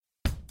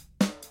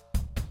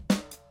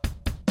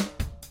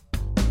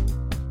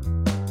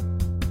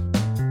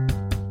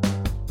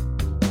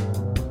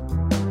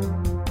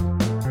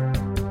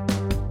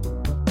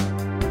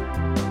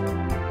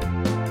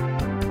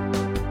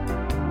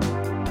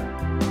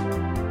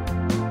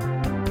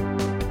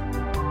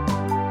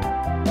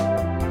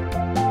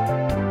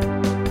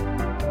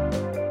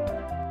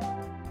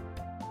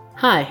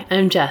Hi,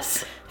 I'm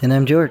Jess. And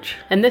I'm George.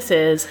 And this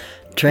is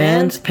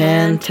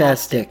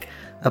Transpantastic,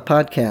 a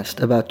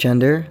podcast about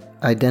gender,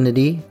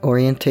 identity,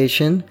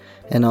 orientation,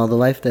 and all the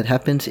life that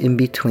happens in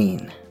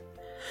between.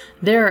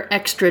 There are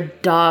extra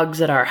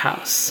dogs at our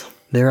house.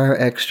 There are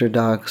extra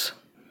dogs.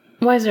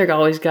 Why's there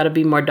always got to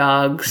be more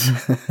dogs?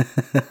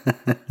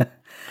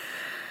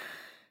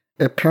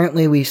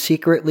 Apparently we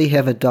secretly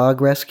have a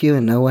dog rescue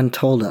and no one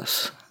told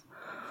us.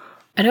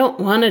 I don't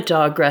want a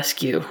dog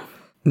rescue.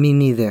 Me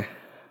neither.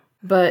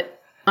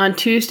 But on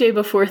Tuesday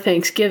before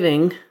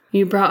Thanksgiving,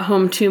 you brought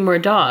home 2 more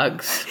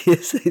dogs.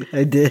 Yes,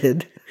 I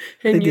did.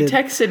 And you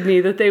texted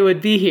me that they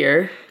would be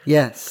here.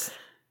 Yes,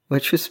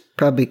 which was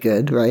probably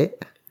good, right?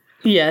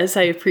 Yes,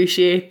 I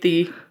appreciate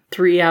the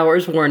 3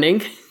 hours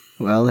warning.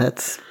 Well,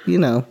 that's,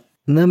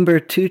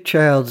 Number 2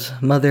 child's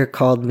mother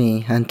called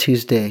me on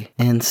Tuesday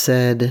and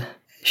said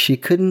she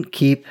couldn't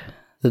keep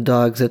the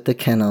dogs at the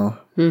kennel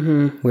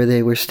where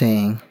they were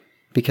staying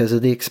because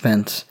of the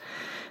expense.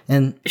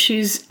 And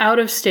she's out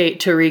of state,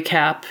 to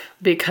recap,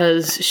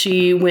 because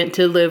she went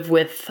to live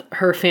with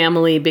her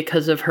family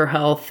because of her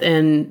health,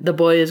 and the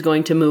boy is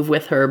going to move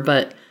with her,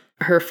 but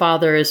her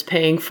father is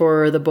paying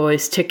for the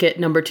boy's ticket,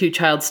 number 2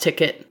 child's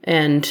ticket,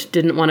 and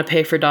didn't want to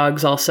pay for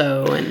dogs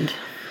also, and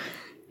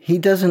he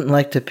doesn't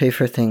like to pay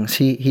for things.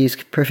 He's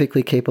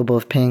perfectly capable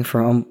of paying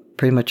for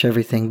pretty much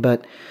everything,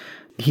 but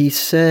she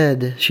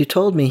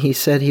told me he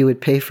said he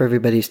would pay for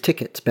everybody's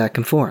tickets back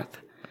and forth.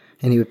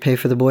 And he would pay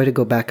for the boy to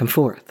go back and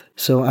forth.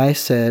 So I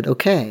said,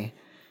 okay.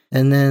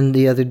 And then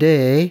the other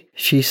day,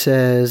 she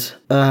says,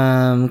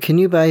 can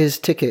you buy his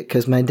ticket?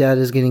 Because my dad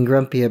is getting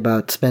grumpy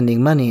about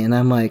spending money. And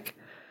I'm like,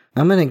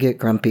 I'm going to get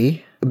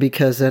grumpy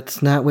because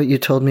that's not what you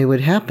told me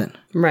would happen.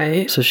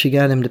 Right. So she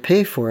got him to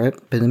pay for it.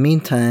 But in the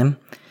meantime,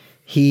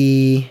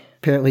 he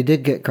apparently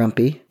did get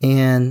grumpy.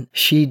 And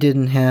she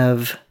didn't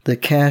have the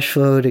cash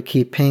flow to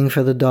keep paying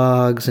for the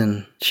dogs.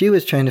 And she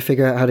was trying to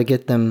figure out how to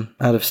get them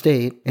out of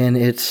state. And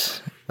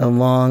it's a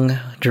long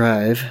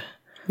drive.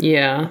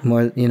 Yeah.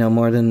 More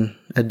than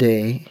a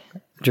day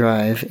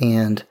drive.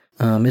 And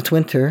it's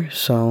winter,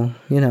 so,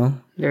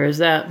 there is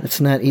that.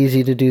 It's not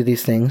easy to do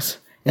these things.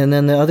 And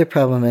then the other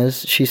problem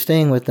is she's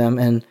staying with them,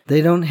 and they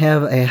don't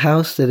have a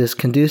house that is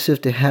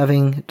conducive to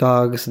having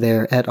dogs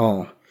there at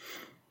all.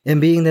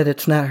 And being that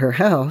it's not her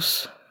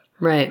house,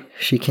 right,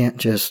 she can't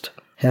just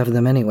have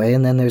them anyway.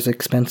 And then there's the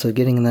expense of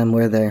getting them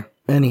where they're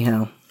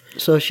anyhow.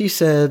 So she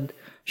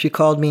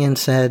called me and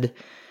said,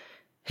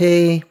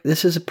 hey,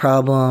 this is a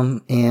problem,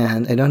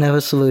 and I don't have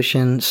a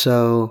solution,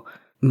 so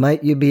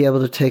might you be able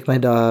to take my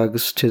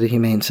dogs to the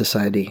Humane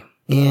Society?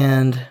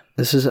 And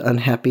this is an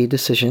unhappy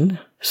decision.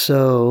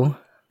 So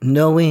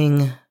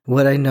knowing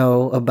what I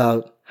know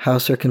about how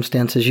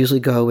circumstances usually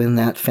go in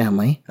that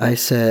family, I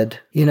said,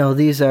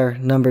 these are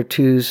number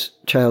 2's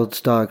child's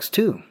dogs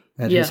too,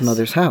 at his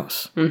mother's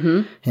house.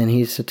 Mm-hmm. And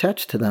he's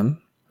attached to them.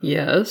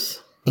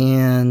 Yes.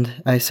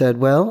 And I said,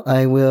 well,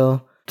 I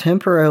will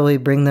temporarily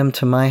bring them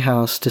to my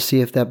house to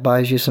see if that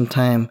buys you some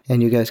time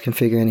and you guys can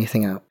figure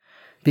anything out.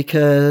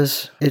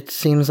 Because it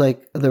seems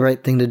like the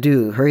right thing to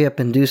do. Hurry up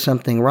and do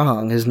something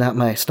wrong is not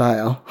my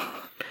style.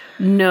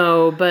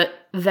 No, but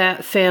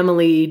that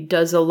family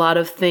does a lot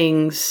of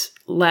things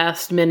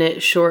last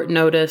minute, short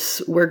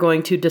notice. We're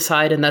going to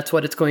decide and that's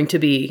what it's going to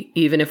be,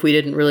 even if we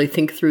didn't really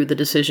think through the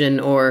decision,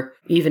 or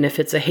even if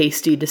it's a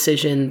hasty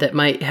decision that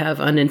might have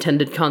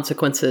unintended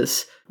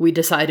consequences. We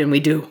decide and we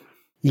do.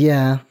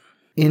 Yeah.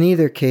 In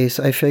either case,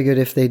 I figured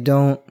if they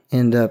don't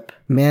end up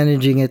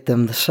managing it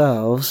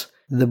themselves,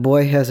 the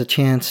boy has a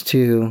chance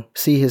to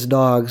see his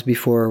dogs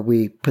before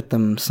we put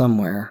them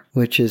somewhere,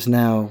 which is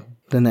now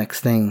the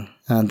next thing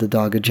on the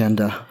dog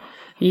agenda.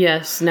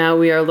 Yes, now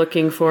we are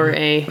looking for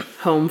a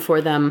home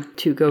for them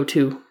to go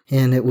to.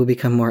 And it will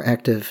become more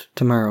active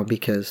tomorrow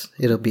because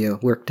it'll be a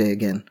work day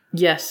again.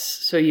 Yes,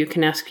 so you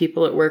can ask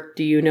people at work,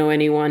 do you know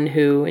anyone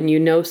who, and you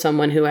know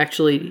someone who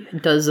actually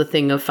does the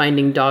thing of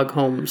finding dog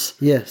homes.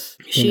 Yes.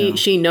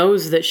 She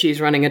knows that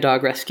she's running a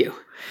dog rescue.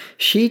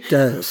 She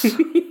does.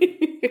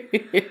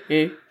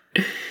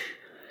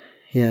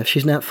 Yeah,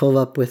 she's not full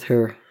up with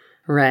her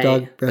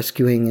dog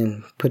rescuing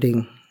and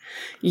putting.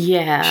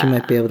 Yeah. She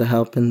might be able to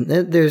help. And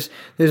there's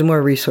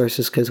more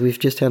resources because we've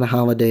just had a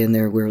holiday and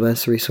there were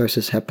less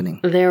resources happening.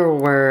 There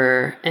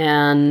were.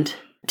 And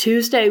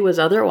Tuesday was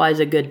otherwise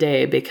a good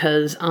day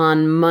because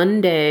on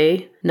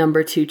Monday,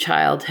 number 2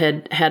 child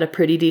had a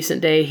pretty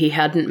decent day. He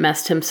hadn't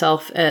messed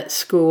himself at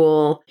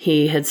school.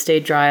 He had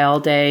stayed dry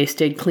all day,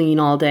 stayed clean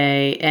all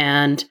day.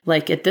 And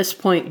at this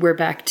point, we're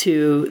back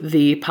to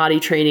the potty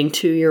training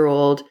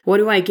 2-year-old. What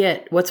do I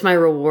get? What's my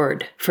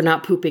reward for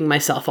not pooping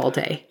myself all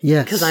day?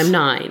 Yes. Because I'm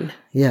 9.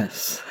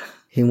 Yes.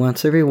 He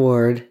wants a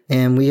reward.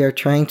 And we are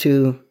trying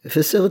to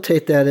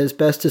facilitate that as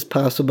best as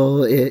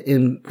possible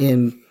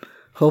in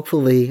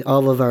hopefully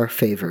all of our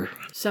favor.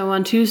 So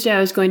on Tuesday, I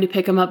was going to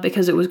pick him up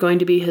because it was going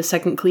to be his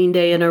second clean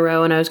day in a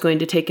row, and I was going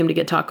to take him to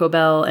get Taco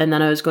Bell, and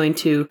then I was going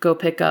to go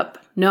pick up...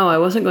 No, I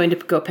wasn't going to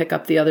go pick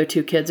up the other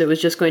two kids. It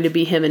was just going to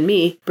be him and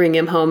me, bring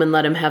him home and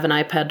let him have an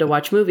iPad to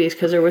watch movies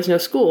because there was no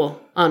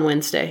school on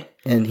Wednesday.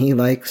 And he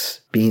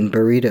likes bean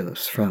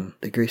burritos from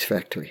the Grease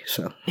Factory,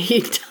 so...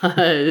 He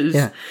does.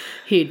 Yeah.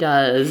 He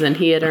does, and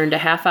he had earned a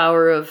half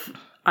hour of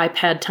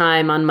iPad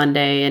time on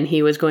Monday, and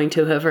he was going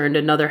to have earned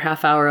another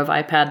half hour of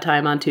iPad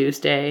time on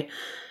Tuesday.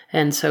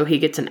 And so he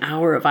gets an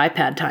hour of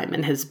iPad time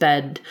in his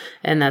bed,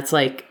 and that's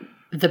like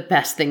the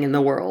best thing in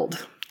the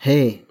world.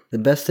 Hey, the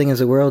best thing in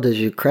the world is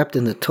you crept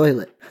in the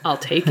toilet. I'll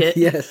take it.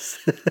 Yes.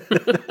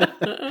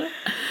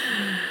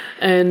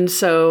 And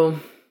so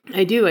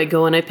I do. I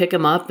go and I pick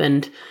him up,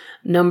 and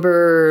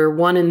number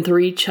 1 and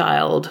 3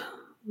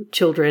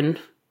 children,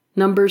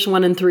 numbers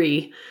 1 and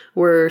 3,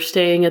 were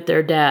staying at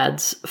their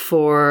dad's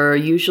for,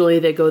 usually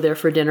they go there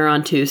for dinner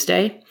on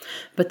Tuesday,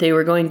 but they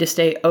were going to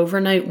stay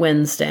overnight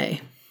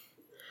Wednesday.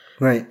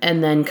 Right.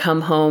 And then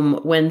come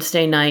home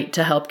Wednesday night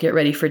to help get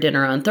ready for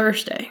dinner on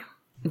Thursday.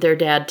 Their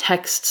dad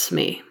texts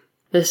me.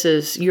 This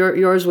is,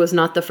 yours was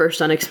not the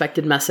first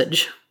unexpected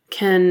message.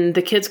 Can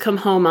the kids come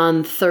home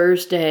on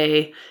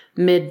Thursday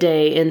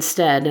midday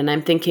instead? And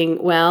I'm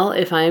thinking, well,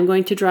 if I am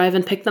going to drive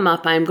and pick them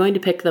up, I am going to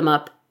pick them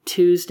up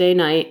Tuesday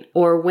night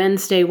or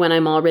Wednesday when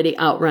I'm already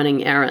out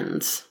running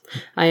errands.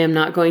 I am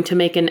not going to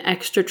make an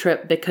extra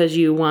trip because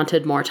you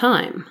wanted more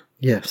time.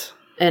 Yes.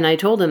 And I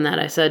told him that.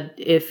 I said,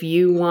 if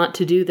you want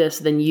to do this,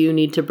 then you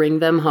need to bring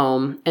them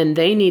home. And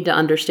they need to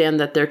understand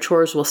that their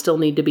chores will still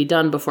need to be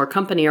done before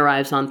company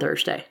arrives on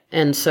Thursday.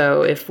 And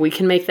so if we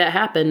can make that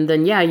happen,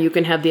 then yeah, you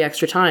can have the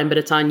extra time, but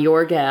it's on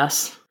your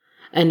gas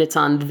and it's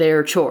on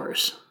their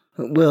chores.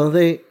 Well,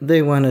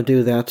 they want to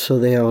do that, so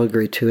they all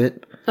agree to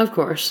it. Of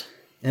course.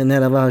 And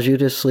that allows you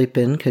to sleep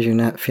in because you're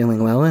not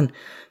feeling well, and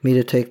me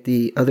to take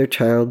the other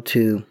child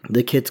to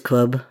the kids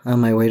club on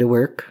my way to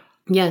work.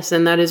 Yes,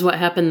 and that is what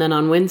happened then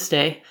on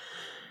Wednesday,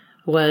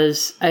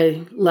 was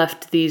I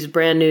left these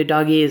brand new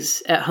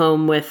doggies at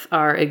home with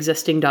our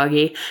existing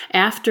doggie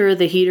after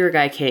the heater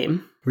guy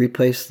came.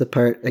 Replaced the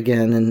part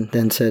again and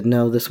then said,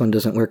 no, this one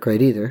doesn't work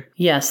right either.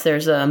 Yes,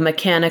 there's a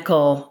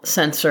mechanical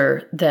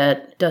sensor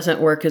that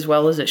doesn't work as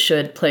well as it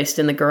should placed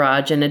in the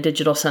garage, and a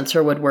digital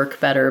sensor would work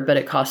better, but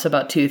it costs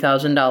about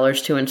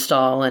 $2,000 to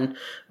install, and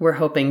we're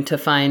hoping to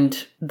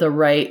find the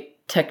right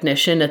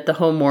technician at the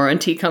home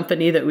warranty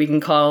company that we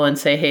can call and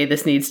say, hey,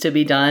 this needs to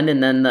be done.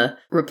 And then the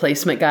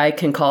replacement guy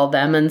can call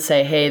them and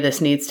say, hey, this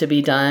needs to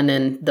be done.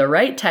 And the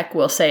right tech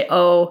will say,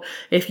 oh,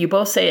 if you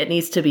both say it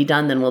needs to be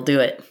done, then we'll do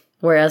it.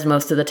 Whereas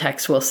most of the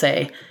techs will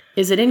say,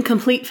 is it in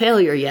complete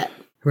failure yet?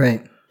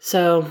 Right.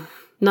 So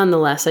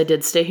nonetheless, I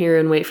did stay here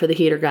and wait for the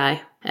heater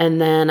guy. And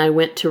then I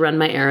went to run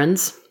my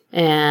errands,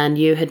 and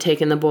you had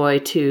taken the boy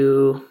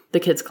to the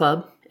kids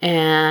club.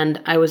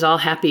 And I was all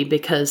happy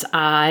because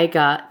I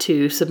got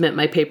to submit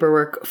my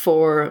paperwork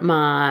for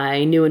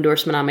my new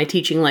endorsement on my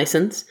teaching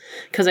license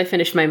because I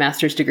finished my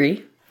master's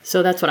degree.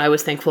 So that's what I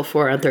was thankful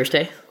for on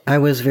Thursday. I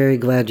was very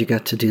glad you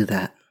got to do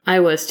that. I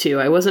was too.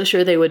 I wasn't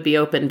sure they would be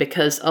open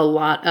because a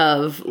lot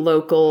of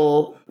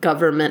local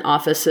government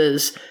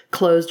offices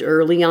closed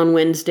early on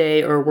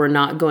Wednesday or were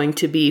not going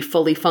to be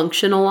fully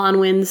functional on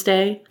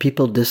Wednesday.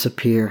 People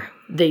disappear.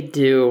 They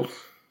do.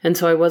 And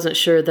so I wasn't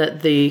sure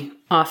that the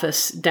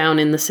office down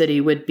in the city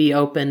would be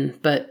open,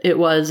 but it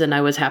was, and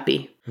I was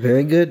happy.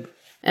 Very good.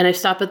 And I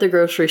stopped at the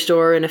grocery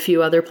store and a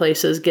few other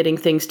places getting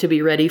things to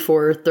be ready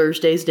for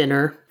Thursday's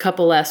dinner. A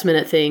couple last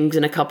minute things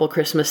and a couple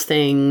Christmas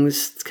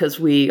things because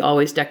we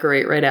always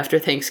decorate right after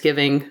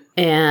Thanksgiving.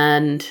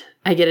 And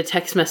I get a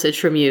text message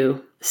from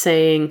you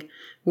saying,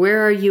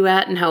 where are you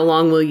at and how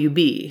long will you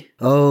be?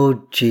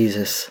 Oh,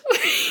 Jesus.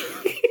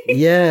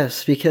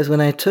 Yes, because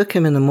when I took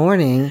him in the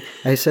morning,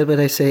 I said what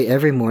I say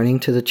every morning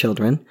to the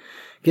children.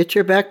 Get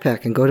your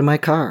backpack and go to my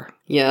car.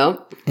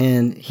 Yep.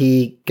 And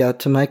he got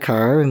to my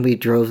car and we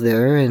drove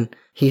there and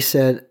he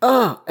said,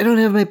 oh, I don't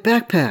have my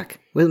backpack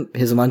with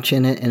his lunch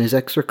in it and his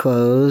extra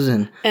clothes.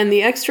 And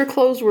the extra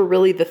clothes were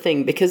really the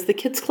thing because the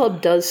kids club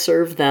does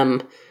serve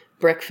them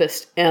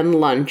breakfast and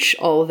lunch,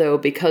 although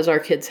because our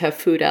kids have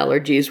food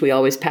allergies, we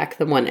always pack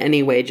them one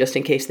anyway just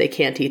in case they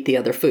can't eat the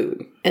other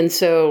food. And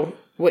so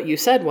what you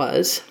said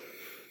was...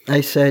 I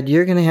said,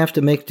 you're going to have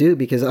to make do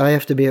because I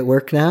have to be at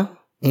work now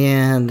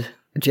and...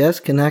 Jess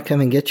cannot come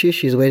and get you.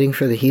 She's waiting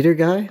for the heater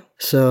guy.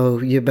 So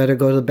you better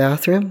go to the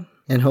bathroom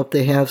and hope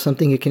they have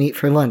something you can eat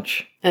for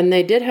lunch. And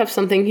they did have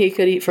something he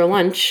could eat for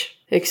lunch,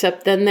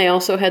 except then they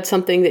also had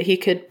something that he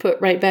could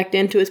put right back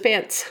into his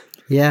pants.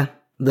 Yeah.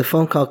 The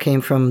phone call came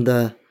from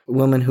the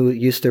woman who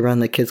used to run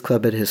the kids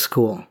club at his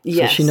school.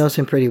 Yes. So she knows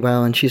him pretty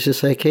well. And she's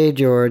just like, hey,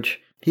 George,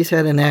 he's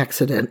had an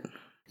accident.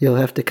 You'll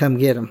have to come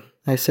get him.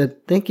 I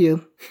said, thank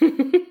you.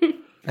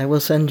 I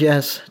will send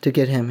Jess to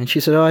get him. And she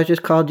said, oh, I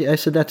just called you. I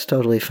said, that's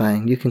totally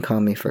fine. You can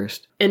call me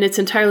first. And it's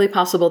entirely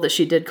possible that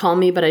she did call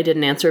me, but I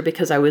didn't answer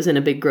because I was in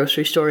a big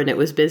grocery store and it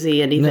was busy.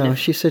 And even No,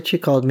 she said she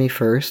called me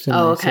first. And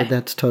I said,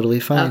 that's totally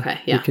fine. Okay,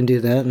 yeah. You can do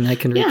that and I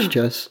can reach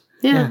Jess.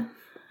 Yeah.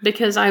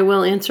 Because I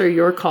will answer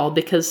your call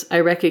because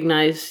I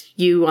recognize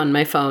you on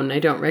my phone. I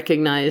don't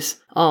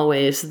recognize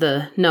always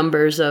the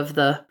numbers of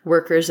the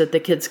workers at the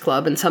kids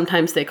club. And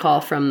sometimes they call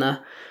from the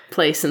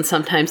place and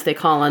sometimes they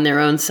call on their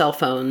own cell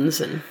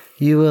phones. And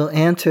You will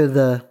answer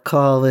the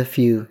call if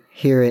you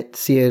hear it,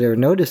 see it, or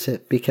notice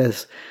it,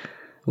 because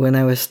when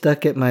I was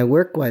stuck at my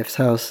work wife's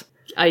house,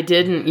 I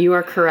didn't. You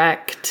are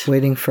correct.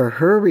 waiting for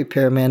her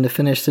repairman to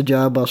finish the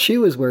job while she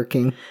was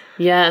working.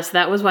 Yes,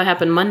 that was what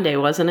happened Monday,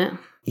 wasn't it?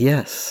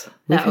 Yes.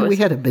 That We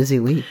had a busy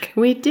week.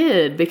 We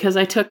did, because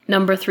I took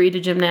number 3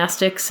 to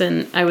gymnastics,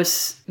 and I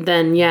was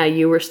then,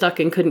 you were stuck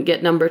and couldn't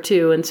get number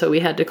 2, and so we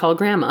had to call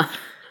Grandma.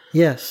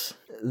 Yes.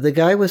 The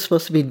guy was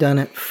supposed to be done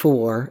at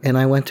 4, and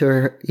I went to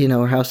her,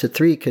 her house at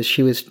 3 because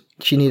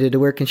she needed to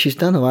work, and she's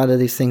done a lot of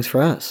these things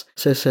for us.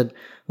 So I said,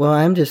 well,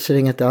 I'm just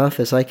sitting at the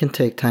office. I can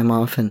take time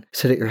off and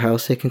sit at your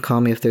house. They can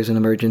call me if there's an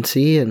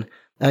emergency, and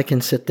I can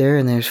sit there,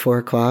 and there's 4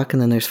 o'clock,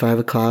 and then there's 5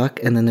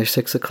 o'clock, and then there's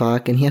 6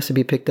 o'clock, and he has to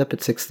be picked up at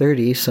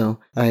 6:30. So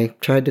I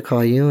tried to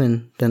call you,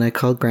 and then I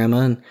called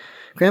Grandma, and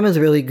Grandma's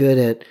really good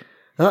at,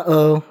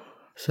 uh-oh.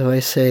 So I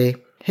say,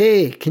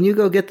 hey, can you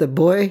go get the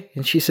boy?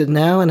 And she said,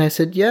 now? And I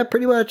said, yeah,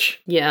 pretty much.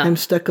 Yeah. I'm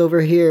stuck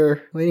over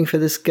here waiting for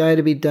this guy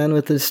to be done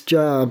with this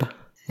job.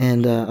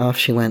 And off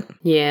she went.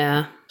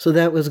 Yeah. So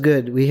that was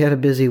good. We had a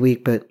busy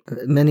week, but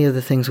many of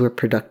the things were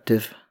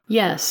productive.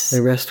 Yes.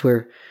 The rest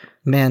were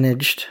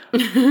managed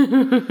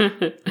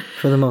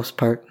for the most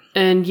part.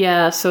 And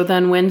so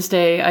then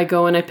Wednesday I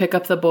go and I pick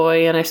up the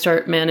boy and I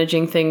start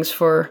managing things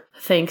for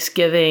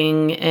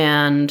Thanksgiving.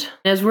 And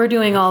as we're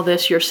doing all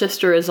this, your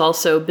sister is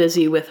also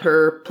busy with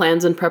her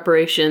plans and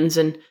preparations,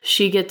 and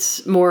she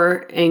gets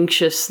more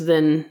anxious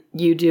than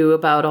you do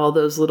about all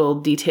those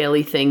little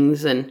detaily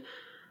things and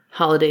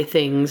holiday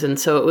things. And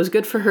so it was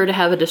good for her to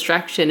have a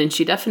distraction, and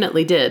she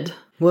definitely did.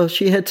 Well,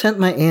 she had sent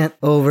my aunt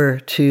over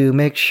to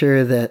make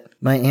sure that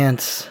my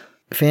aunt's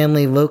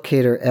family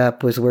locator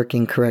app was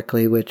working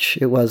correctly, which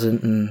it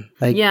wasn't. And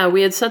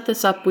we had set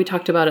this up. We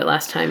talked about it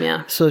last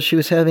time, So she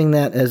was having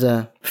that as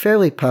a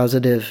fairly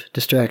positive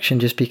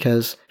distraction just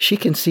because she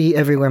can see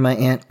everywhere my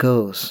aunt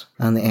goes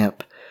on the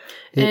app.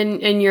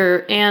 And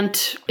your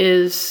aunt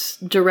is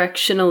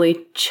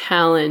directionally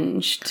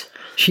challenged.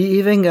 She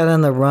even got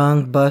on the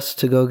wrong bus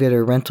to go get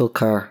her rental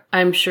car.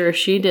 I'm sure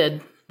she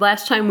did.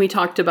 Last time we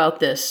talked about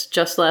this,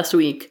 just last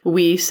week,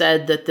 we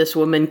said that this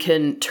woman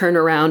can turn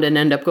around and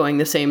end up going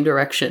the same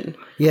direction.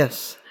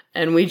 Yes.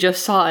 And we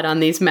just saw it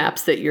on these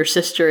maps that your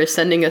sister is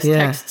sending us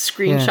text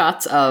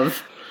screenshots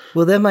of.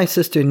 Well, then my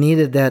sister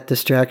needed that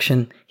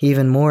distraction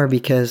even more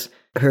because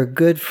her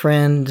good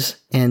friends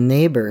and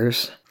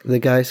neighbors, the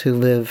guys who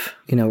live,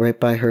 right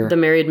by her. The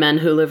married men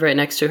who live right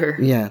next to her.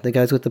 Yeah, the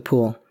guys with the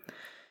pool.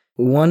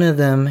 One of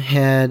them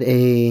had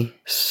a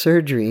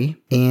surgery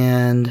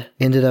and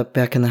ended up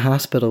back in the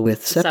hospital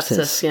with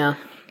sepsis. Yeah.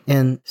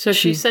 And so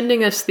she's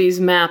sending us these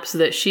maps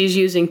that she's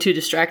using to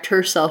distract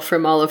herself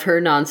from all of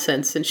her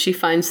nonsense, and she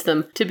finds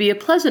them to be a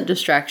pleasant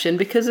distraction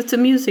because it's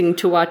amusing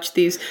to watch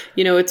these.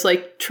 It's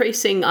like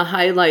tracing a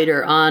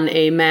highlighter on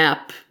a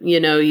map.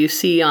 You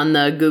see on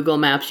the Google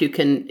Maps,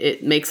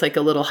 it makes like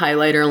a little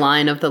highlighter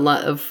line of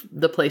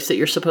the place that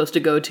you're supposed to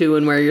go to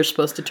and where you're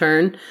supposed to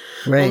turn.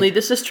 Right. Only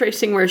this is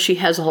tracing where she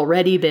has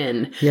already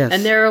been. Yes.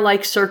 And there are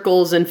like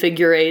circles and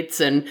figure eights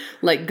and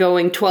like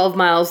going 12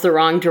 miles the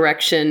wrong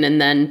direction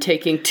and then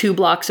taking 2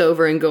 blocks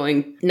over and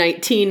going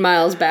 19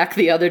 miles back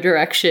the other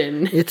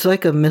direction. It's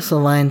like a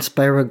misaligned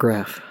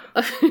spirograph.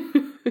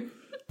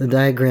 The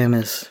diagram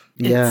is,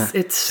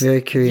 it's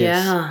very curious.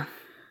 Yeah.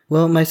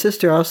 Well, my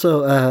sister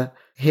also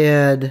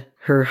had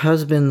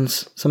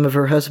some of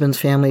her husband's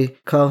family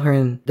call her,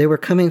 and they were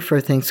coming for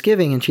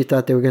Thanksgiving, and she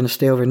thought they were going to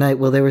stay overnight.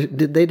 Well,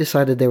 they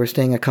decided they were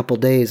staying a couple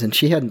days, and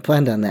she hadn't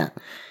planned on that.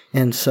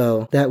 And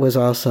so that was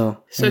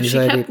also so she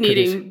kept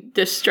needing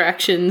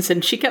distractions,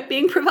 and she kept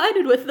being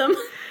provided with them.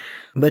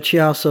 But she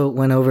also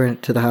went over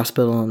to the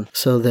hospital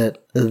so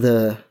that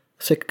the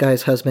sick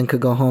guy's husband could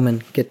go home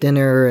and get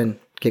dinner and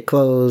get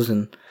clothes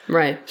and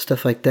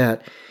stuff like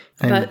that.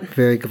 I'm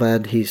very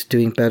glad he's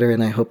doing better,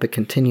 and I hope it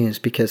continues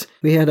because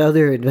we had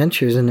other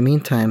adventures in the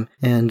meantime,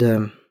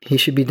 and he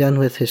should be done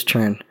with his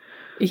turn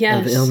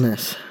of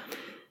illness.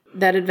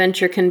 That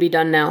adventure can be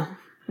done now.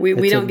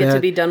 We don't get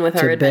to be done with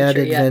our adventure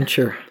yet. It's a bad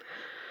adventure.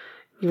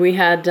 We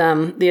had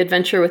the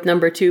adventure with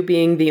number 2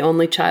 being the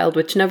only child,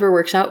 which never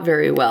works out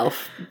very well.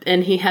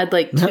 And he had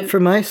not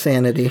for my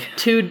sanity.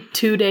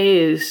 2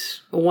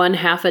 days, 1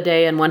 half a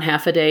day and 1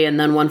 half a day, and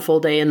then 1 full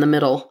day in the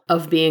middle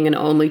of being an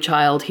only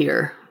child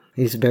here.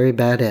 He's very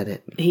bad at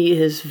it. He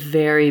is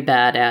very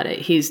bad at it.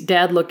 He's,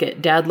 Dad, look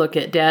it. Dad, look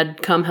it.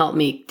 Dad, come help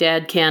me.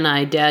 Dad, can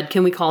I? Dad,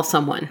 can we call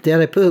someone?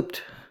 Dad, I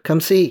pooped. Come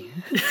see.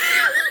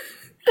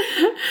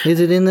 Is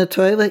it in the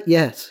toilet?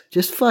 Yes.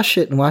 Just flush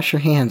it and wash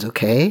your hands,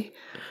 okay?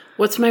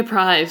 What's my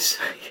prize?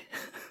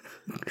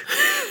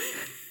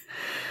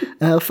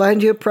 I'll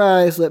find you a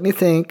prize. Let me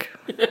think.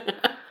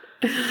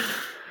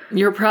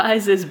 Your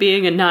prize is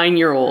being a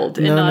 9-year-old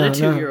and not a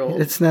 2-year-old. No.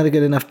 It's not a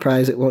good enough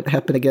prize. It won't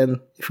happen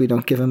again if we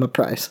don't give him a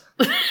prize.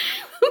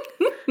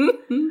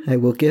 I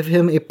will give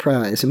him a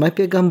prize. It might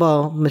be a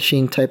gumball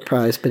machine type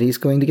prize, but he's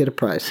going to get a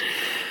prize.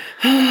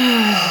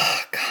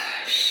 Oh,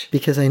 gosh.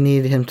 Because I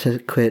need him to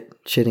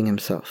quit shitting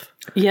himself.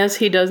 Yes,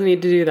 he does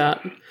need to do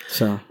that.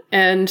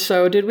 And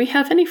so, did we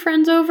have any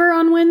friends over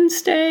on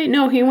Wednesday?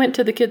 No, he went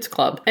to the kids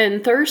club.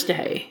 And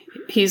Thursday,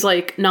 he's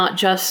like not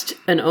just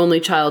an only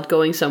child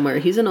going somewhere.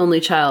 He's an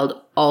only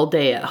child all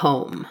day at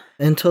home.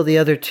 Until the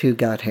other two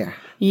got here.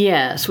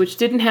 Yes, which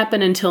didn't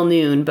happen until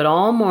noon, but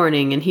all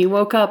morning. And he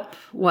woke up,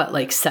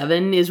 like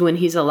 7 is when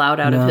he's allowed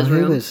out of his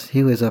room?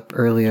 He was up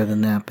earlier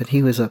than that, but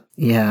he was up,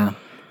 yeah.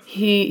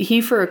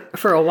 He for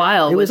a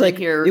while it was like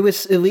here. It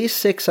was at least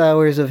 6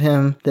 hours of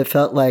him that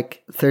felt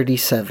like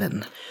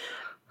 37.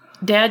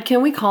 Dad,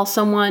 can we call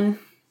someone?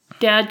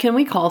 Dad, can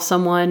we call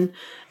someone?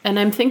 And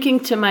I'm thinking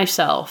to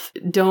myself,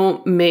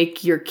 don't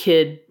make your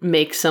kid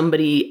make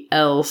somebody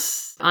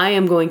else. I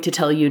am going to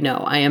tell you no.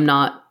 I am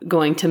not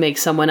going to make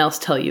someone else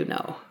tell you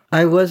no.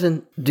 I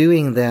wasn't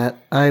doing that.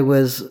 I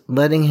was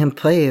letting him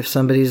play if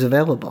somebody's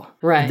available.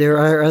 Right. There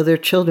are other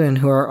children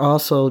who are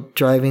also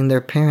driving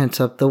their parents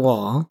up the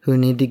wall who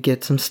need to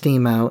get some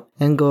steam out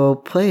and go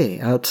play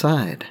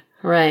outside.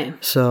 Right.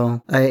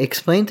 So I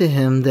explained to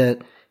him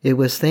that it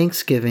was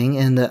Thanksgiving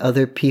and that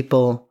other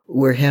people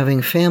were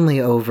having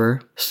family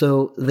over,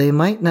 so they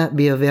might not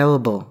be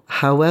available.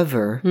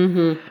 However,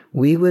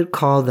 we would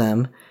call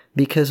them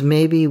because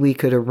maybe we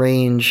could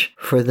arrange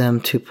for them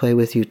to play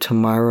with you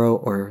tomorrow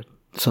or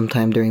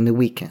sometime during the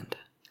weekend.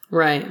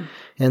 Right.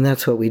 And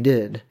that's what we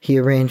did. He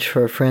arranged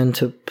for a friend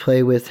to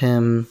play with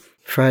him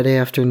Friday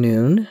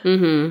afternoon.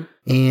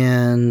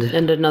 And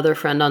another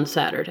friend on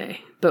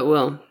Saturday. But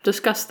we'll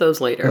discuss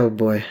those later. Oh,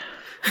 boy.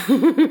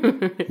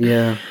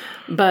 Yeah.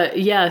 But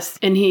yes,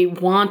 and he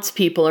wants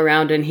people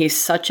around, and he's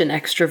such an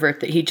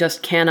extrovert that he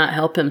just cannot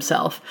help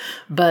himself.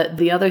 But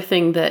the other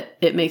thing that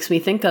it makes me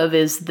think of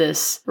is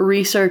this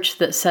research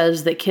that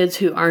says that kids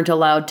who aren't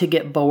allowed to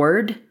get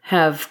bored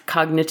have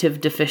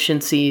cognitive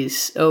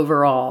deficiencies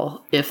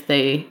overall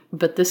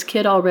but this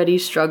kid already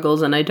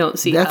struggles, and I don't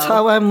see That's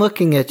how I'm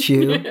looking at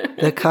you.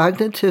 The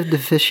cognitive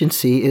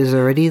deficiency is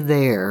already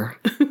there.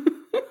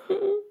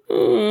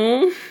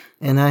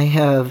 And I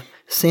have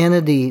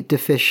sanity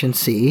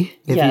deficiency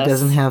if he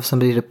doesn't have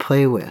somebody to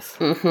play with.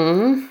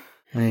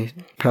 I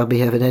probably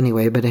have it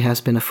anyway, but it has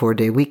been a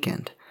 4-day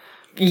weekend.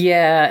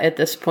 Yeah, at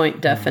this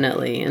point,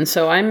 definitely. And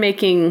so I'm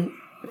making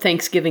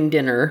Thanksgiving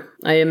dinner.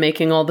 I am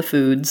making all the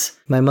foods.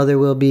 My mother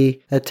will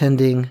be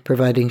attending,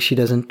 providing she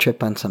doesn't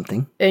trip on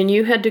something. And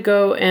you had to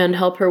go and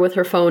help her with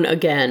her phone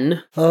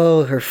again.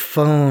 Oh, her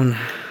phone.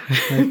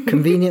 I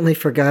conveniently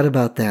forgot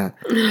about that.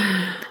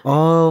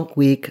 All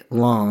week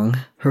long,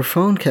 her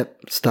phone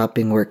kept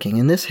stopping working,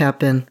 and this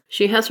happened.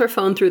 She has her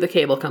phone through the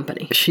cable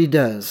company. She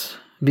does,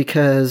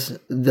 because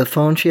the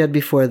phone she had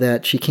before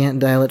that, she can't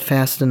dial it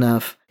fast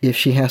enough if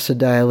she has to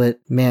dial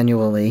it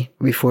manually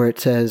before it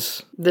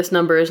says this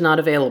number is not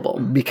available.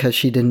 Because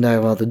she didn't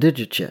dial all the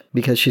digits yet.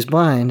 Because she's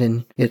blind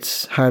and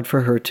it's hard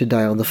for her to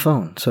dial the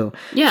phone. So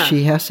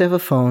she has to have a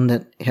phone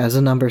that has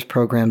the numbers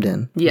programmed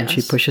in. Yes. And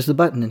she pushes the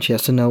button and she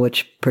has to know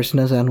which person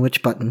is on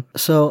which button.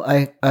 So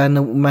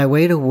on my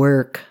way to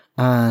work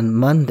on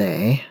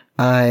Monday,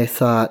 I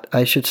thought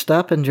I should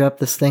stop and drop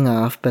this thing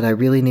off, but I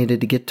really needed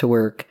to get to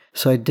work.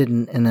 So I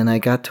didn't, and then I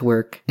got to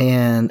work,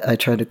 and I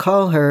tried to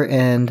call her,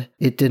 and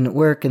it didn't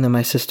work, and then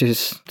my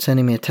sister's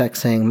sending me a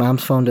text saying,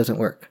 Mom's phone doesn't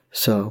work.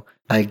 So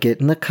I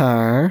get in the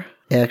car.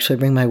 I actually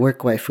bring my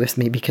work wife with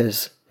me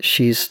because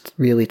she's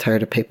really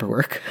tired of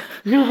paperwork.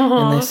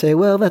 And they say,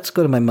 well, let's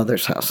go to my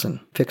mother's house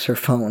and fix her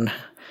phone.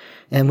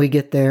 And we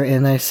get there,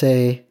 and I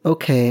say,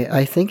 okay,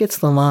 I think it's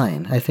the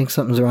line. I think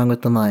something's wrong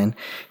with the line.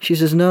 She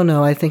says,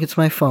 no, I think it's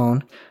my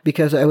phone,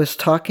 because I was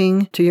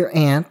talking to your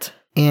aunt,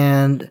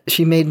 and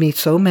she made me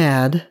so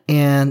mad,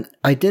 and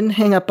I didn't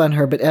hang up on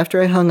her, but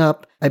after I hung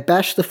up, I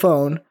bashed the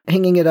phone,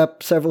 hanging it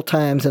up several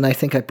times, and I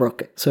think I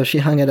broke it. So she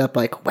hung it up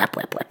like whap,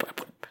 whap, whap, whap,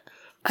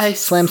 whap.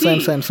 Slam,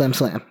 slam, slam, slam,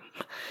 slam.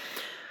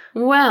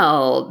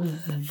 Well,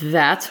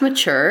 that's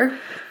mature.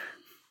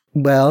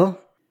 Well,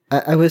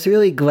 I was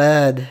really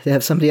glad to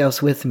have somebody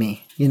else with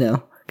me,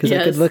 because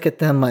I could look at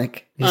them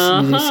like, you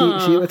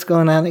see what's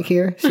going on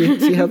here?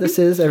 See how this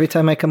is every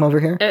time I come over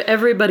here?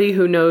 Everybody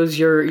who knows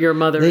your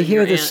mother, they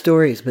hear the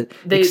stories, but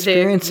they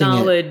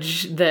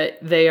acknowledge it, that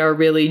they are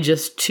really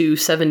just two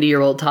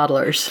 70-year-old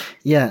toddlers.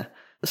 Yeah.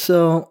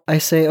 So I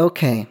say,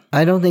 okay,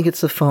 I don't think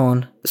it's the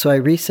phone. So I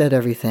reset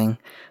everything,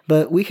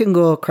 but we can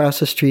go across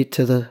the street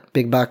to the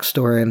big box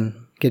store and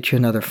get you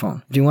another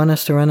phone. Do you want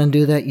us to run and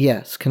do that?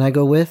 Yes. Can I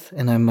go with?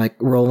 And I'm like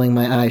rolling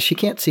my eyes. She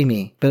can't see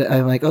me, but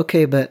I'm like,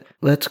 okay, but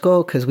let's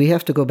go because we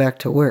have to go back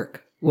to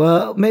work.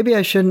 Well, maybe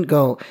I shouldn't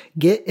go.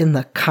 Get in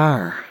the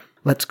car.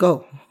 Let's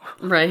go.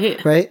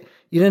 Right. Right?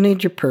 You don't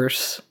need your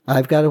purse.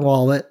 I've got a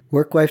wallet.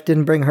 Work wife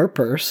didn't bring her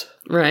purse.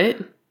 Right.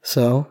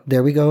 So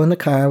there we go in the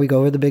car. We go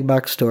over to the big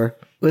box store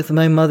with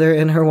my mother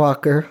and her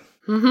walker.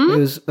 It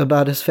was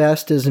about as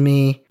fast as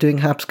me doing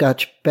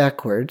hopscotch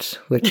backwards,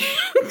 which...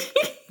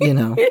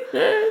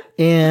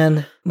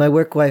 And my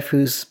work wife,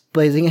 who's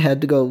blazing ahead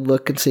to go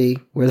look and see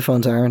where the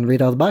phones are and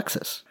read all the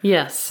boxes.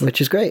 Yes.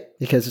 Which is great,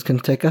 because it's going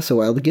to take us a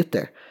while to get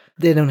there.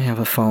 They don't have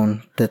a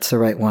phone that's the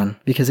right one,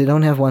 because they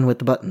don't have one with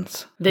the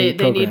buttons. They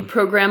need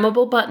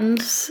programmable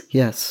buttons.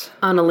 Yes.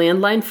 On a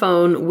landline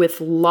phone with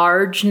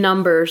large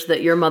numbers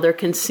that your mother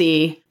can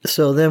see.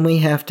 So then we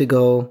have to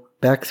go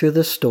back through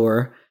the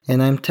store,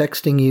 and I'm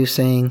texting you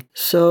saying,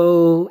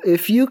 so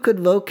if you could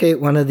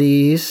locate one of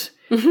these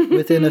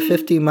within a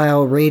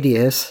 50-mile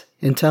radius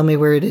and tell me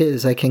where it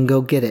is, I can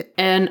go get it.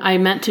 And I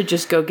meant to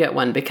just go get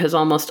one because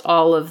almost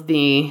all of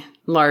the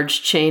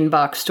large chain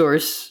box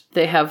stores,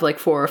 they have like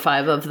 4 or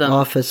 5 of them.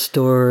 Office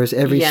stores,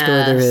 every store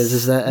there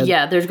is that?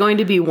 Yeah, there's going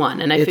to be one,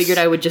 and I figured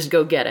I would just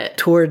go get it.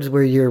 Towards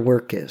where your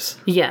work is.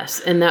 Yes,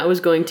 and that was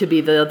going to be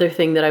the other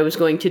thing that I was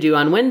going to do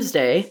on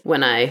Wednesday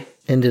when I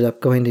ended up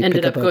going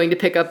to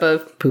pick up a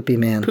poopy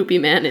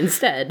man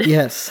instead.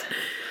 Yes.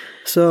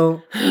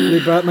 So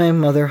we brought my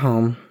mother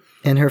home,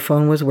 and her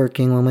phone was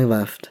working when we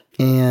left.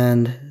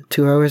 And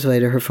 2 hours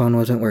later, her phone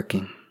wasn't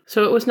working.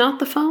 So it was not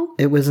the phone?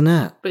 It was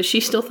not. But she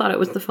still thought it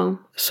was the phone.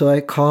 So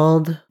I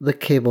called the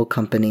cable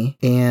company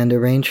and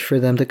arranged for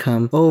them to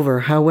come over.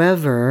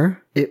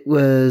 However, it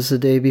was the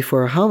day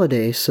before a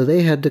holiday, so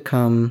they had to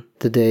come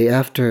the day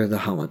after the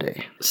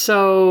holiday.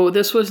 So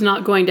this was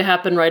not going to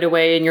happen right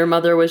away, and your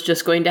mother was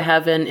just going to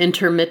have an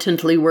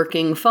intermittently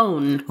working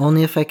phone.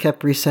 Only if I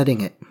kept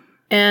resetting it.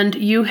 And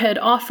you had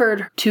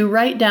offered to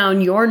write down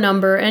your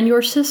number and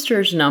your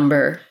sister's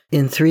number.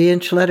 In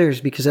 3-inch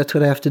letters, because that's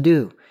what I have to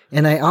do.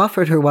 And I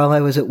offered her while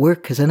I was at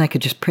work, because then I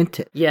could just print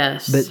it.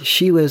 Yes. But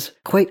she was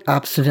quite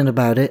obstinate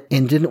about it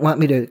and didn't want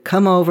me to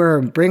come over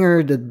and bring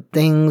her the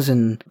things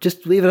and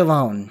just leave it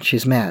alone.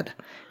 She's mad.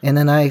 And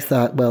then I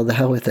thought, well, the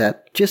hell with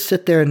that. Just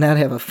sit there and not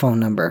have a phone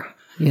number.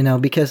 You know,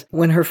 because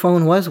when her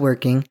phone was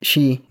working,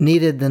 she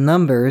needed the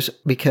numbers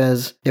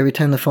because every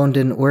time the phone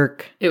didn't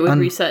work... It would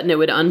reset and it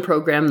would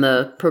unprogram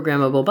the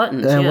programmable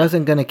buttons. I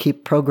wasn't going to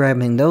keep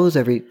programming those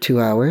every 2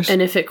 hours.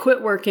 And if it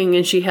quit working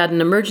and she had an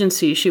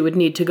emergency, she would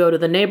need to go to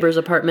the neighbor's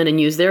apartment and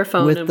use their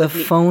phone. With the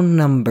phone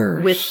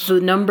numbers. With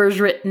the numbers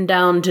written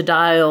down to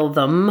dial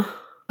them.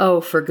 Oh,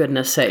 for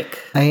goodness sake.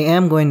 I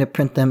am going to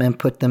print them and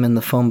put them in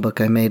the phone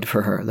book I made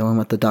for her, the one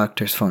with the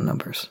doctor's phone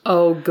numbers.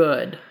 Oh,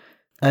 good.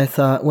 I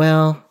thought,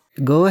 well...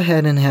 go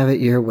ahead and have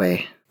it your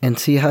way and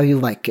see how you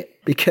like it,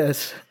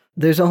 because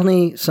there's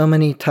only so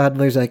many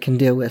toddlers I can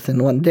deal with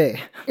in one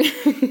day.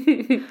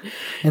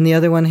 And the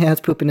other one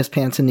has poop in his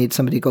pants and needs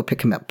somebody to go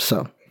pick him up.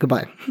 So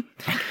goodbye.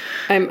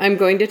 I'm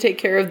going to take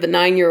care of the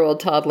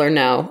 9-year-old toddler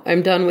now.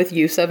 I'm done with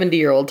you,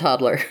 70-year-old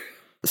toddler.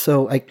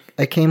 So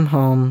I came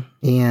home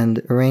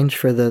and arranged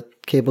for the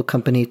cable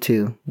company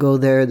to go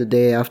there the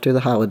day after the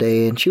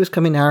holiday, and she was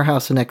coming to our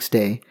house the next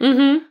day.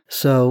 Mm-hmm.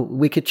 So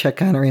we could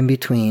check on her in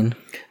between.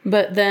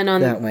 But then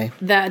on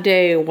that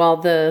day, while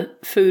the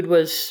food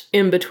was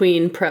in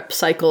between prep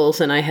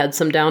cycles and I had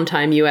some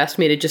downtime, you asked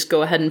me to just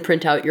go ahead and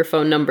print out your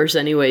phone numbers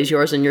anyways,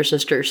 yours and your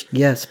sister's.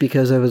 Yes,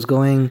 because I was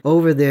going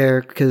over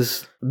there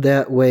because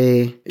that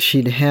way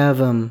she'd have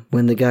them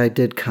when the guy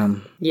did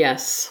come.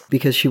 Yes.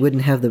 Because she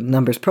wouldn't have the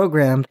numbers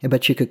programmed,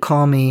 but she could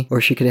call me or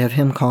she could have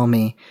him call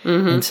me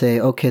and say,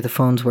 okay, the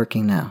phone's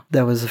working now.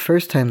 That was the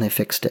first time they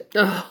fixed it.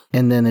 Ugh.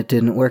 And then it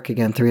didn't work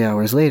again 3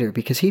 hours later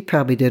because he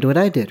probably did what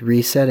I did,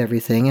 reset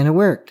everything, and it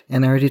worked.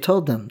 And I already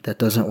told them that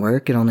doesn't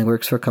work. It only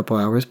works for a couple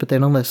hours, but they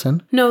don't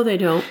listen. No, they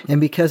don't.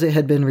 And because it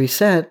had been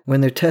reset,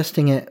 when they're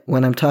testing it,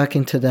 when I'm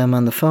talking to them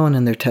on the phone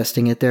and they're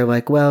testing it, they're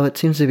like, well, it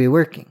seems to be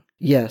working.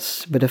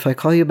 Yes, but if I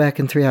call you back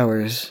in 3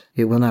 hours,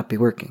 it will not be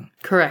working.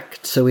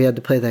 Correct. So we had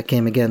to play that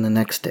game again the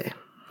next day.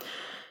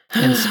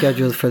 And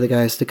scheduled for the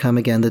guys to come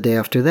again the day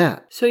after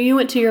that. So you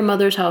went to your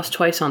mother's house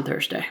twice on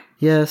Thursday?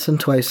 Yes, and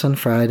twice on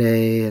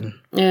Friday.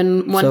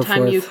 And one so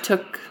time forth. you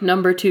took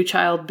number 2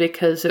 child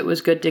because it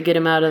was good to get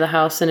him out of the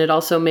house, and it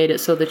also made it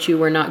so that you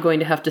were not going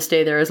to have to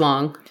stay there as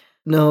long.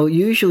 No,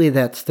 usually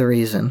that's the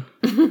reason.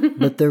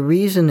 But the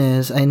reason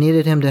is I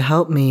needed him to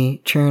help me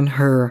turn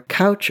her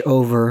couch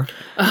over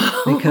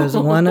because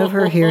one of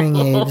her hearing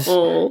aids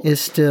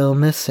is still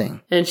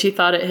missing. And she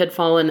thought it had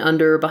fallen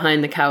under or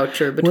behind the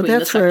couch or between the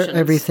sections. Well, that's where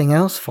everything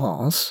else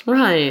falls.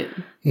 Right.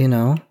 You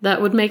know?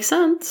 That would make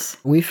sense.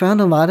 We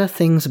found a lot of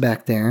things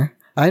back there.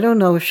 I don't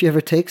know if she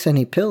ever takes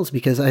any pills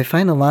because I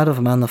find a lot of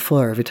them on the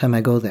floor every time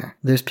I go there.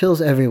 There's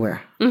pills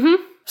everywhere.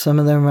 Mm-hmm. Some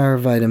of them are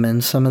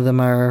vitamins, some of them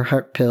are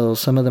heart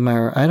pills, some of them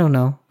are, I don't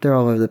know, they're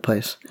all over the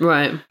place.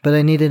 Right. But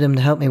I needed him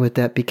to help me with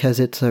that because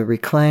it's a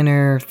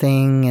recliner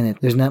thing and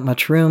there's not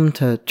much room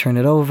to turn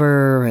it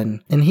over.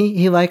 And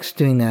he likes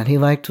doing that. He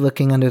liked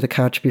looking under the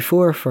couch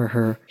before for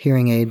her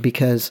hearing aid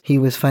because he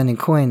was finding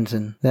coins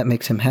and that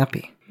makes him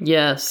happy.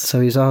 Yes.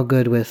 So he's all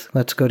good with,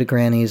 let's go to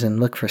Granny's and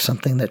look for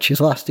something that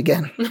she's lost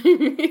again.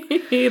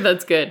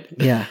 That's good.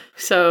 Yeah.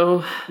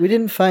 So... we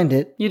didn't find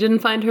it. You didn't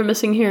find her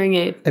missing hearing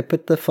aid. I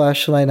put the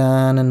flashlight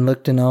on and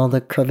looked in all the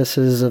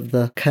crevices of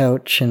the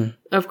couch and...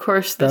 of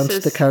course,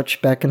 bounced the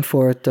couch back and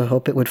forth to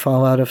hope it would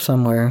fall out of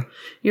somewhere.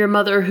 Your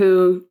mother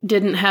who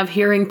didn't have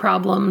hearing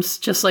problems,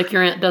 just like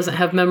your aunt doesn't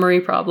have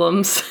memory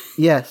problems.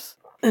 Yes.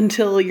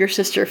 Until your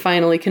sister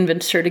finally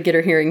convinced her to get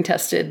her hearing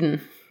tested.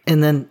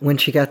 And then when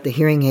she got the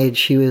hearing aid,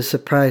 she was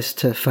surprised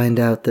to find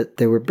out that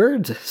there were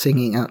birds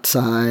singing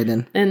outside.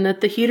 And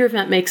that the heater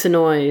vent makes a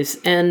noise,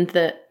 and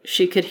that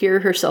she could hear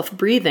herself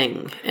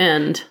breathing.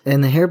 And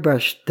the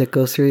hairbrush that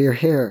goes through your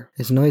hair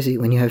is noisy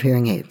when you have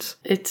hearing aids.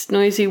 It's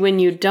noisy when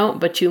you don't,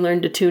 but you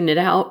learn to tune it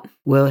out.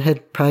 Well, it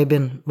had probably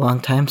been a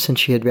long time since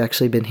she had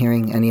actually been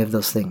hearing any of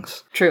those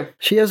things. True.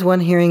 She has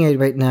one hearing aid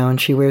right now,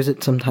 and she wears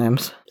it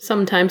sometimes.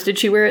 Sometimes. Did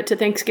she wear it to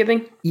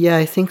Thanksgiving? Yeah,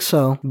 I think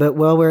so. But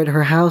while we're at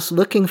her house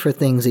looking for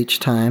things each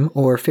time,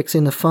 or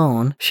fixing the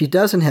phone, she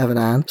doesn't have it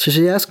on, so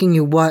she's asking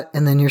you what,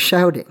 and then you're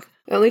shouting.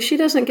 At least she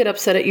doesn't get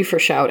upset at you for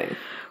shouting.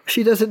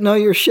 She doesn't know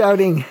you're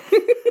shouting.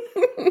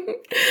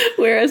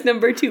 Whereas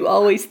number 2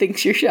 always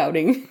thinks you're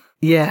shouting.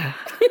 Yeah.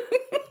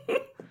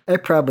 I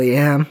probably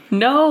am.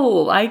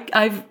 No,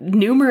 I've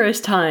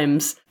numerous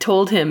times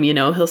told him,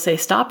 he'll say,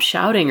 stop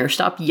shouting or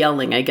stop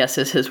yelling, I guess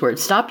is his word.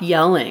 Stop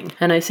yelling.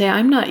 And I say,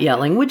 I'm not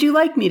yelling. Would you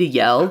like me to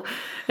yell?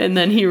 And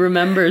then he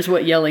remembers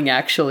what yelling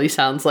actually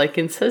sounds like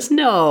and says,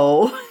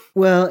 no.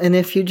 Well, and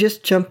if you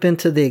just jump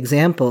into the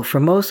example, for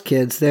most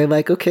kids, they're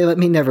like, okay, let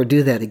me never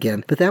do that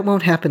again. But that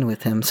won't happen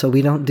with him, so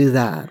we don't do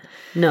that.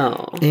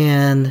 No.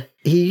 And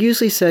he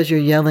usually says you're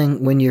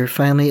yelling when you're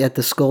finally at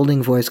the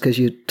scolding voice because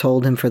you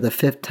told him for the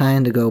 5th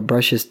time to go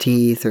brush his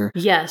teeth or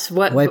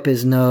wipe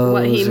his nose.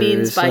 What he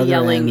means by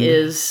yelling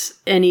is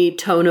any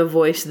tone of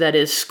voice that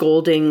is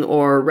scolding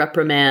or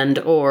reprimand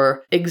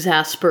or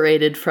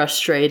exasperated,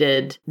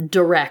 frustrated,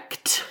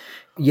 direct.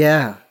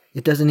 Yeah.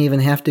 It doesn't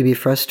even have to be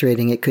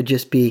frustrating. It could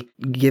just be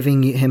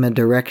giving him a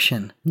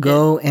direction.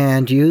 Go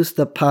and use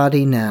the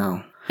potty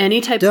now.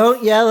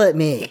 Don't yell at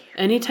me.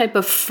 Any type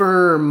of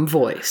firm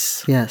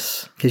voice.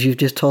 Yes, because you've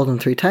just told him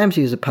 3 times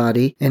to use a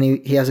potty, and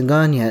he hasn't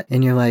gone yet,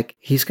 and you're like,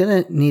 he's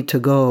going to need to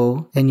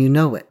go, and you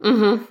know it.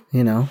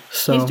 Mm-hmm.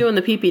 So he's doing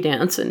the pee-pee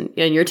dance, and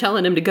you're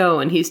telling him to go,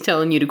 and he's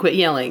telling you to quit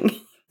yelling.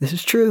 This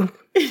is true.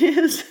 It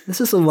is. This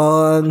is a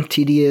long,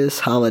 tedious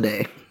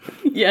holiday.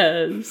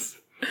 Yes.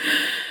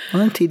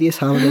 Long, tedious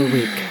holiday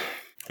week.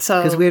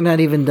 Because we're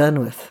not even done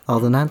with all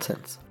the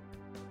nonsense.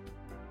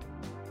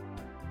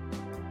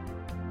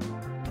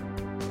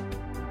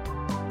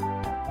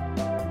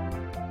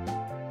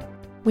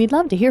 We'd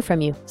love to hear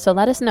from you, so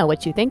let us know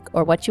what you think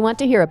or what you want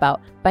to hear about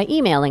by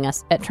emailing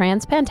us at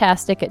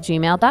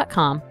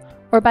transpantastic@gmail.com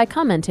or by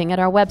commenting at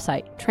our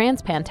website,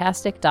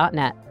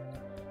 transpantastic.net.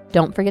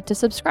 Don't forget to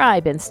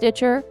subscribe in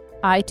Stitcher,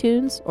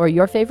 iTunes, or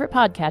your favorite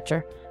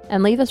podcatcher,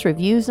 and leave us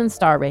reviews and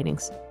star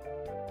ratings.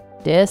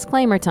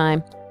 Disclaimer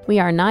time. We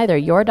are neither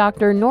your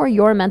doctor nor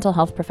your mental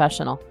health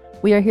professional.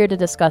 We are here to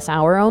discuss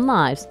our own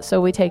lives,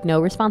 so we take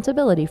no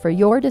responsibility for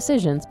your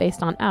decisions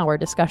based on our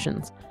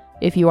discussions.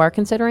 If you are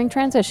considering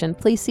transition,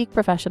 please seek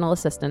professional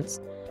assistance.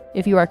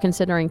 If you are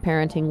considering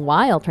parenting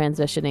while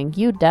transitioning,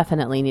 you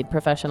definitely need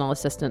professional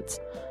assistance.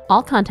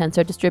 All contents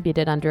are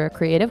distributed under a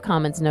Creative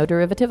Commons no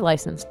derivative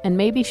license and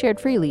may be shared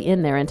freely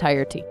in their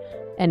entirety.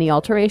 Any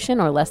alteration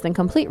or less than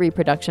complete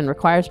reproduction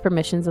requires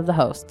permissions of the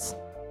hosts.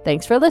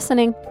 Thanks for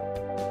listening.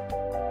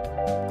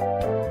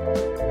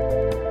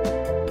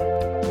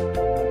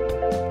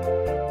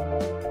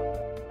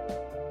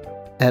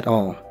 At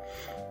all.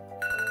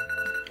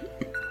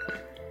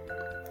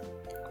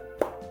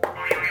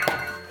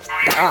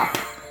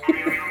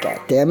 God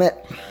damn it.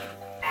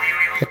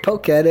 I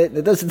poke at it and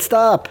it doesn't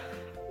stop.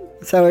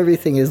 That's how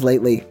everything is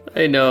lately.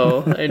 I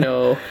know.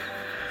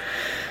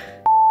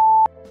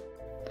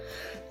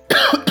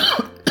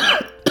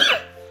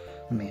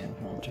 Man,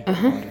 I'll drink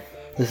water.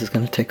 This is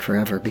going to take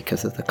forever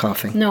because of the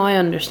coughing. No, I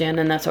understand,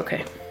 and that's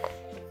okay.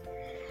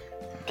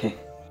 Okay.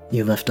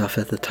 You left off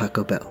at the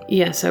Taco Bell.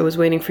 Yes, I was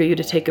waiting for you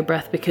to take a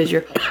breath because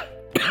your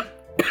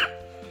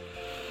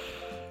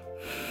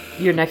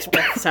next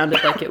breath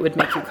sounded like it would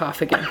make you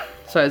cough again.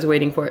 So I was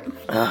waiting for it.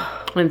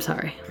 I'm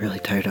sorry. Really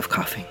tired of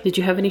coughing. Did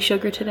you have any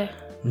sugar today?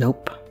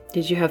 Nope.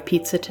 Did you have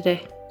pizza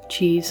today?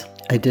 Cheese?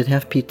 I did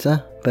have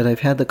pizza, but I've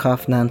had the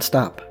cough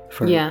nonstop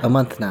for a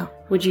month now.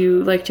 Would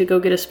you like to go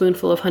get a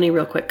spoonful of honey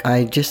real quick?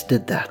 I just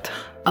did that.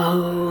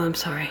 Oh, I'm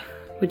sorry.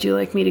 Would you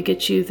like me to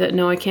get you the...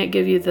 No, I can't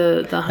give you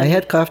the honey. I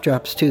had cough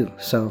drops too,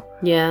 so...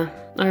 Yeah,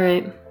 all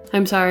right.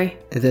 I'm sorry.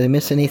 Did I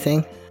miss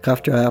anything?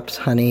 Cough drops,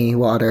 honey,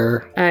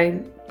 water? I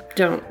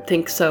don't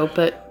think so,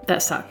 but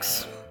that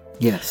sucks.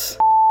 Yes.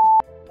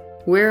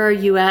 Where are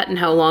you at and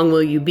how long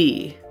will you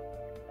be?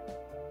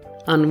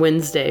 On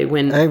Wednesday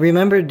when... I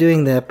remember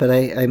doing that, but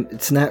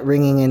it's not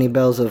ringing any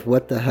bells of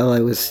what the hell I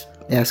was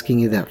asking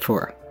you that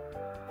for.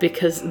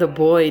 Because the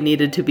boy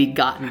needed to be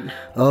gotten.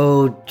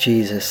 Oh,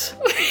 Jesus.